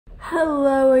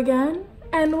Hello again,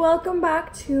 and welcome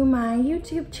back to my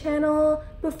YouTube channel.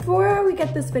 Before we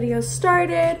get this video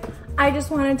started, I just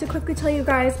wanted to quickly tell you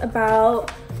guys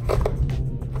about...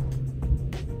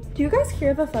 Do you guys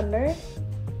hear the thunder?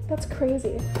 That's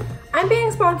crazy. I'm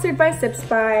being sponsored by Sips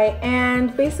By,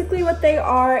 and basically what they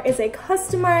are is a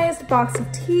customized box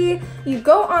of tea. You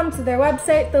go onto their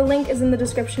website, the link is in the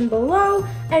description below,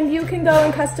 and you can go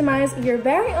and customize your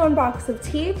very own box of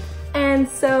tea. And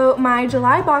so my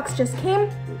July box just came,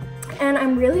 and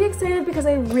I'm really excited because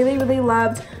I really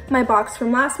loved my box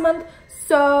from last month.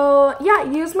 So yeah,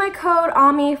 use my code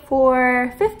AMI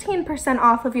for 15%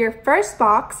 off of your first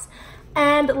box,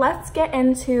 and let's get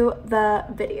into the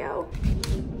video.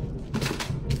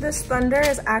 This thunder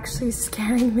is actually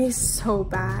scaring me so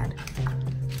bad.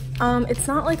 It's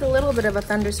not like a little bit of a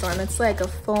thunderstorm, it's like a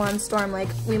full-on storm. Like,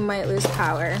 we might lose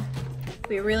power.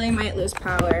 We really might lose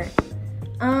power.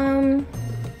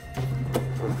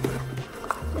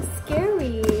 It's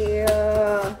scary.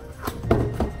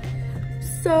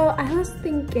 So I was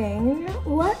thinking,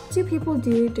 what do people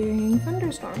do during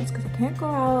thunderstorms? Because I can't go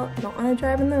out, I don't want to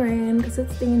drive in the rain because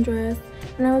it's dangerous.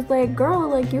 And I was like, girl,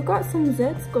 like, you got some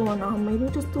zits going on,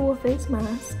 maybe just do a face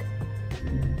mask.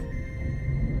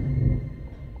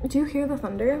 Do you hear the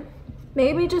thunder?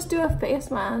 Maybe just do a face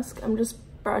mask. I'm just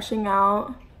brushing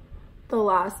out the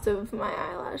last of my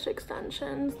eyelash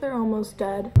extensions. They're almost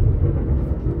dead.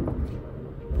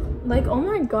 Like, oh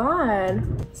my god.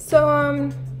 So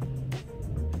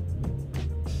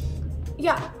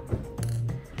yeah,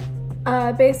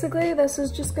 basically this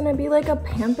is just gonna be like a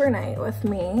pamper night with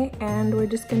me, and we're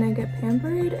just gonna get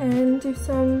pampered and do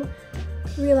some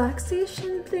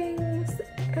relaxation things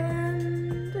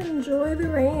and enjoy the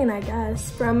rain, I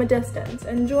guess, from a distance.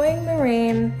 Enjoying the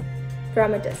rain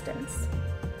from a distance.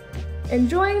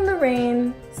 Enjoying the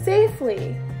rain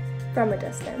safely from a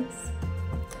distance.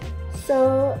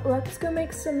 So let's go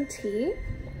make some tea,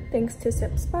 thanks to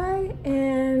Sips By,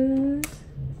 and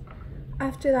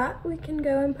after that we can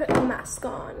go and put the mask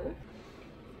on.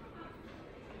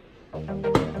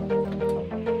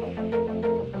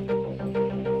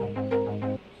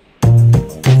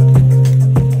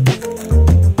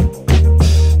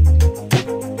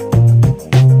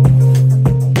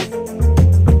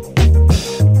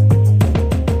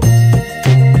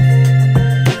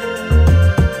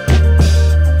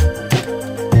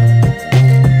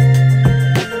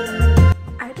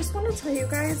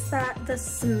 The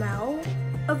smell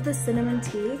of the cinnamon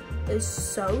tea is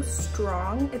so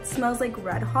strong. It smells like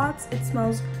Red Hots. It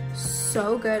smells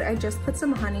so good. I just put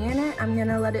some honey in it. I'm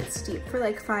gonna let it steep for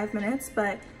like 5 minutes,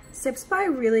 but Sips By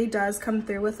really does come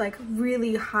through with like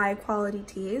really high quality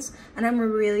teas, and I'm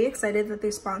really excited that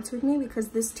they sponsored me because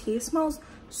this tea smells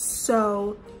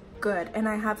so good, and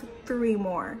I have 3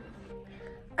 more.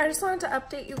 I just wanted to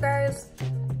update you guys.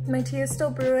 My tea is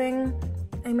still brewing.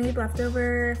 I made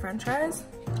leftover french fries.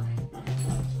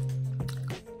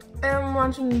 I'm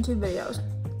watching YouTube videos.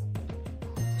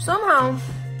 Somehow,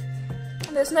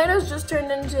 this night has just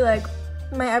turned into like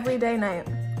my everyday night.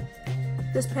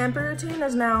 This pamper routine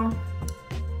is now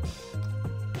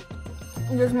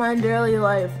just my daily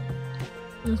life.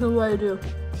 This is what I do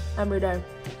every day.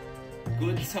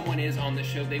 Good someone is on the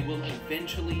show, they will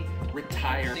eventually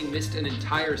retire. They missed an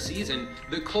entire season.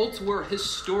 The Colts were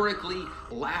historically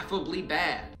laughably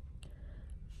bad.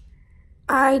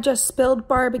 I just spilled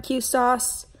barbecue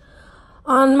sauce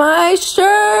on my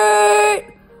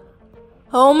shirt.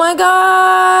 Oh my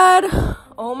god.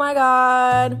 Oh my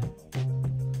god.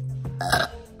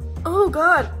 Oh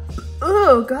god.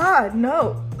 Oh god,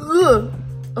 no. Ugh.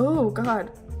 Oh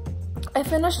god. I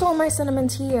finished all my cinnamon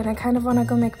tea and I kind of want to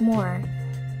go make more.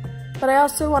 But I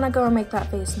also want to go and make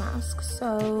that face mask.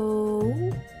 So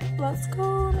let's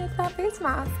go make that face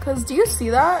mask. Because do you see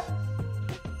that?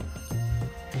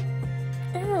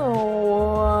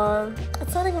 Ew.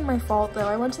 It's not even my fault though.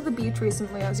 I went to the beach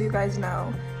recently, as you guys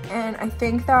know, and I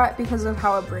think that because of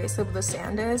how abrasive the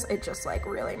sand is, it just like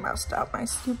really messed up my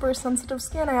super sensitive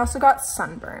skin. I also got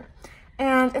sunburnt.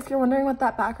 And if you're wondering what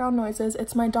that background noise is,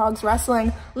 it's my dogs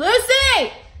wrestling.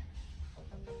 Lucy!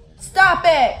 Stop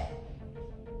it!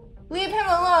 Leave him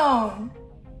alone.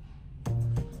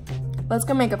 Let's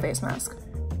go make a face mask.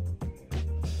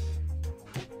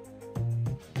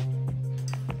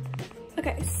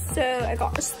 Okay, so I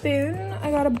got a spoon, I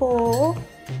got a bowl.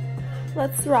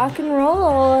 Let's rock and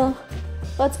roll.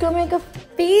 Let's go make a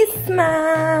face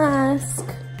mask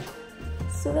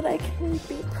so that I can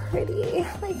be pretty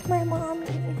like my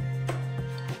mommy.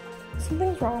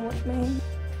 Something's wrong with me.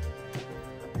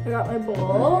 I got my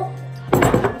bowl,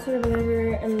 sort of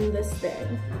whatever, and this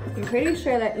thing. I'm pretty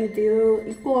sure that you do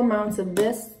equal amounts of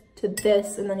this to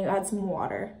this, and then you add some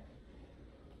water.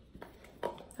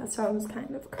 That sounds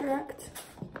kind of correct,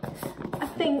 I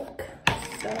think.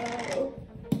 So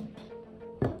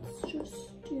let's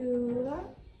just do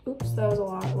that. Oops, that was a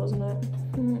lot, wasn't it?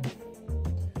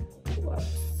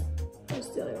 Whoops, I was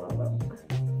stealing a little bit more.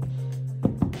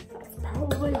 That's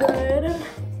probably good.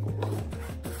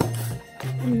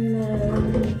 And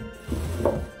then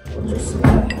we'll just go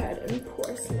ahead and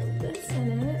pour some of this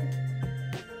in it.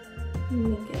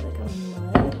 Make it like a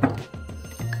mud.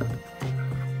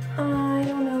 I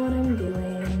don't know what I'm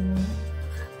doing.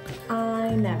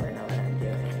 I never know what I'm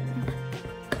doing.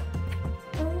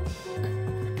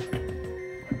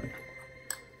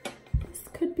 This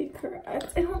could be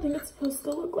correct. I don't think it's supposed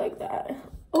to look like that.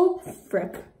 Oh,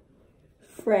 frick.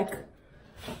 Frick.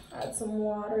 Add some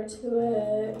water to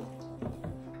it.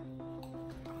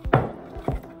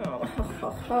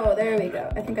 Oh, there we go.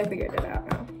 I think I figured it out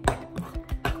now.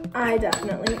 I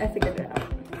figured it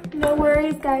out. No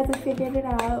worries, guys, I figured it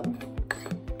out.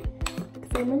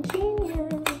 Because I'm a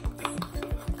genius.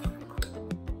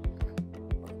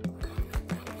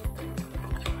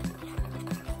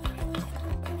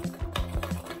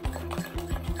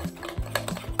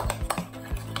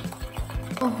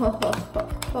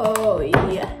 Oh,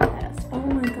 yes. Oh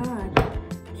my God. I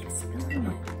keep spilling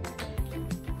it.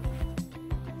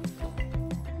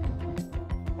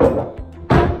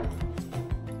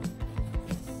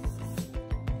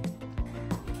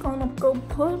 Gonna go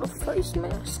put a face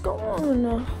mask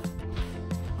on.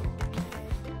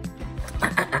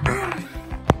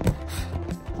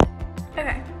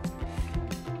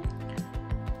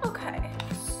 Okay,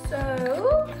 so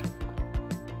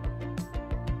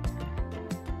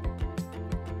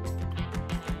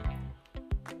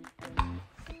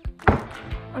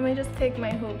let me just take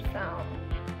my hoops out.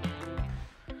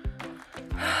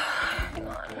 Hang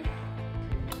on.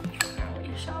 Now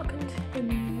we shall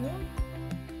continue.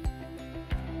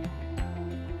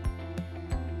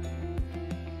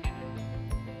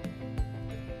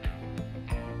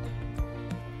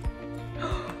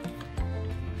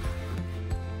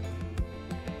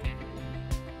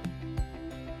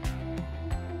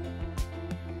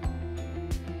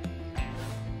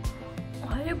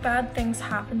 Why do bad things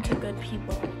happen to good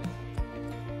people?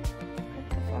 What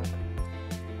the fuck?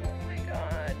 Oh my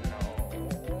God,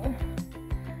 no.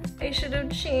 I should have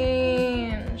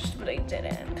changed, but I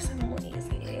didn't because I'm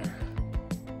lazy.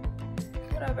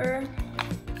 Whatever.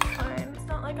 Fine. It's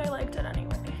not like I liked it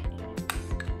anyway.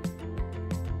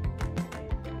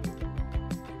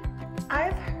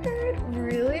 I've heard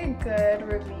really good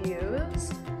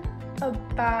reviews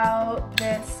about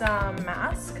this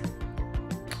mask.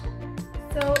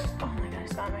 So, oh my God,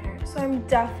 it's got in my hair. So I'm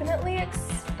definitely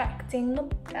expecting the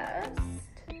best.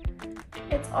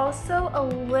 It's also a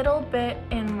little bit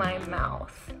in my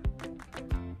mouth.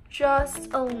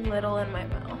 Just a little in my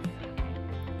mouth.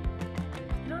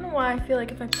 I don't know why I feel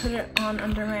like if I put it on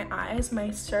under my eyes, my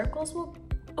circles will,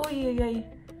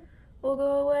 will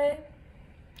go away.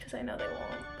 Because I know they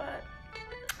won't, but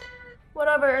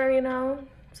whatever, you know,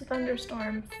 it's a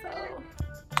thunderstorm, so.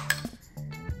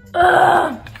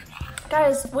 Ugh!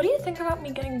 Guys, what do you think about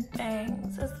me getting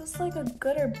bangs? Is this like a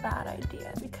good or bad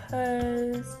idea?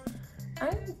 Because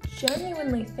I'm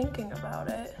genuinely thinking about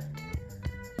it.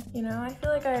 You know, I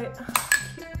feel like I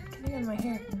keep getting in my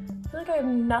hair. I feel like I have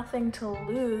nothing to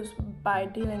lose by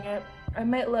doing it. I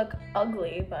might look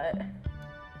ugly, but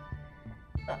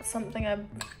that's something I've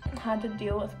had to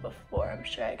deal with before. I'm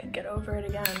sure I could get over it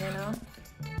again, you know?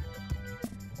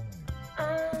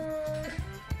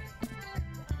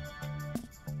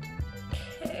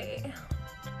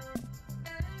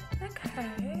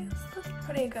 Okay, this looks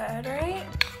pretty good, right?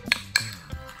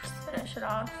 Just finish it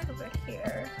off over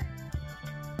here.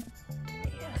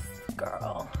 Yes,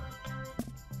 girl.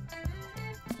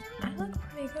 I look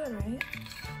pretty good, right?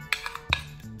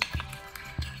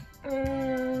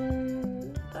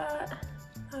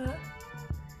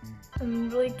 I'm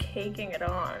really caking it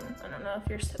on. I don't know if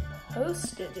you're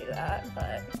supposed to do that,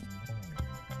 but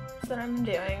that's what I'm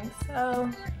doing, so.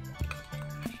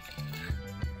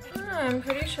 I'm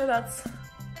pretty sure that's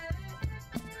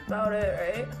about it,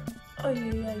 right? Oh,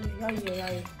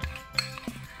 yeah.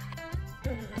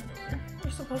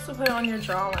 You're supposed to put it on your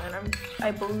jawline,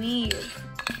 I believe.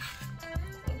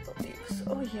 So.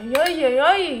 Oh,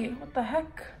 yeah. What the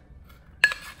heck?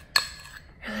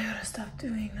 Really gotta stop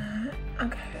doing that.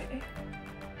 Okay.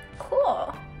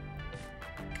 Cool.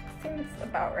 Seems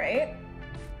about right.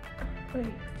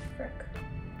 Wait, frick.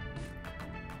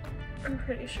 I'm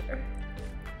pretty sure.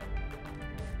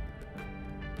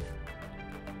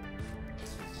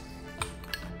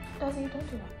 Desi, don't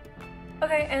do that.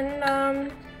 Okay,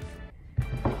 and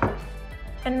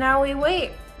And now we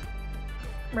wait,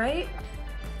 right?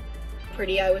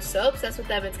 Pretty I was so obsessed with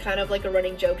them. It's kind of like a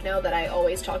running joke now that I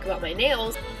always talk about my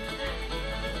nails.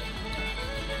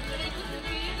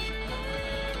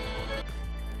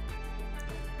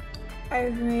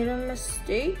 I've made a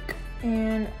mistake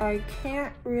and I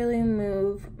can't really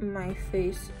move my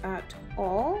face at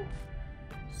all.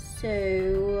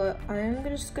 So I'm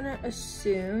just gonna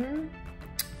assume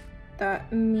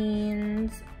that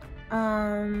means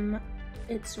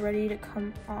it's ready to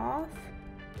come off.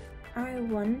 I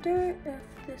wonder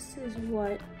if this is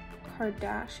what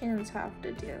Kardashians have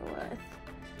to deal with.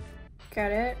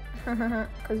 Get it?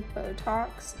 Because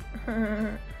Botox.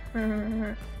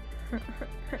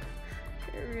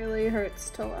 It really hurts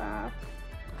to laugh.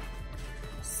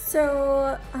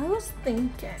 So I was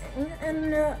thinking,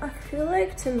 and I feel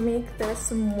like to make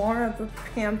this more of a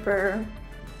pamper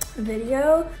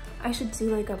video, I should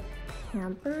do like a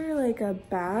pamper, like a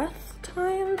bath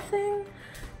time thing.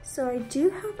 So I do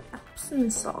have Epsom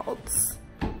salts.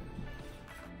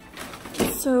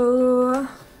 So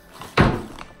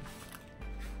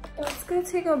let's go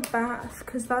take a bath,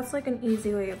 because that's like an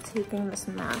easy way of taking this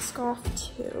mask off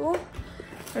too.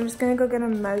 I'm just gonna go get a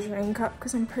measuring cup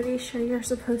because I'm pretty sure you're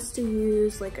supposed to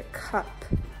use like a cup.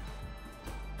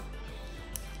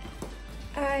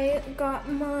 I got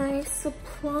my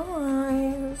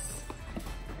supplies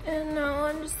and now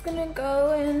I'm just gonna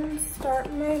go and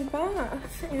start my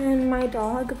bath, and my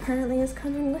dog apparently is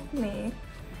coming with me.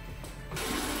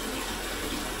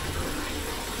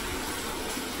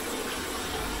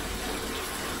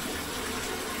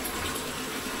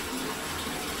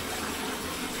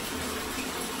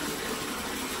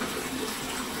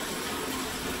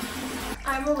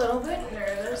 I'm a little bit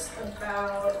nervous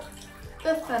about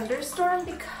the thunderstorm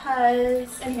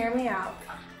because, and hear me out,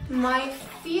 my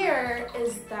fear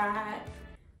is that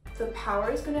the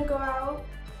power is gonna go out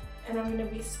and I'm gonna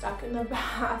be stuck in the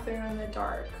bathroom in the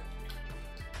dark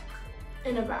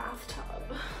in a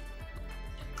bathtub.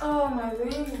 Oh, my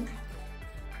ring.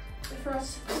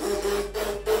 First.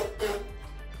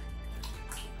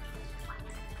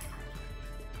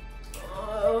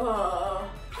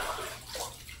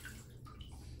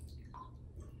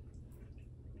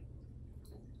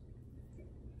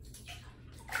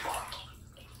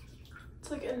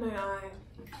 Like in my eye.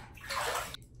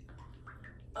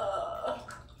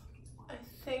 I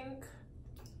think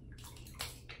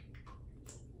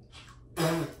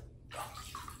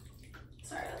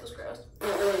sorry, that was gross.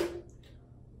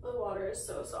 The water is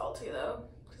so salty though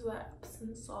because of that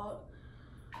Epsom salt.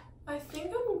 I think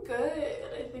I'm good.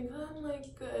 I think I'm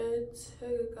like good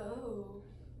to go.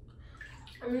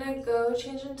 I'm gonna go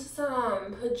change into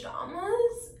some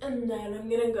pajamas and then I'm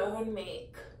gonna go and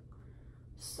make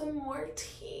some more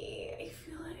tea. I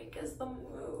feel like is the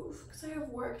move because I have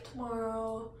work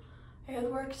tomorrow. I had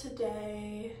work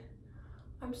today.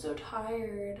 I'm so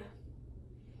tired.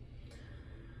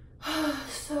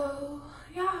 So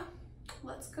yeah,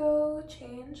 let's go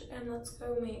change and let's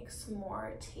go make some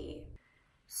more tea.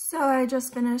 So I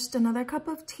just finished another cup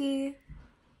of tea.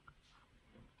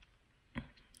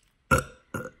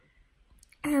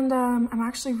 And I'm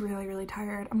actually really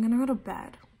tired. I'm gonna go to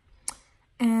bed.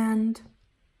 And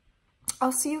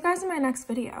I'll see you guys in my next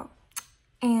video,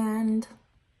 and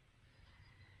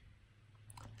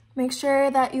make sure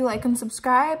that you like and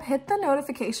subscribe. Hit the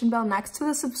notification bell next to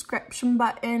the subscription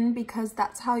button because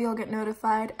that's how you'll get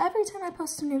notified every time I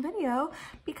post a new video,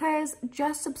 because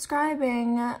just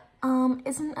subscribing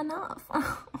isn't enough.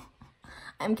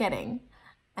 I'm kidding.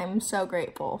 I'm so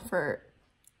grateful for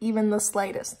even the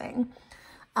slightest thing.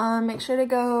 Make sure to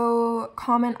go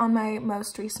comment on my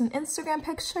most recent Instagram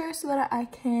picture so that I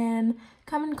can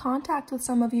come in contact with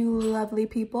some of you lovely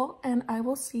people, and I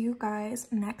will see you guys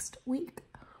next week.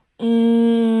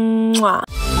 Mwah.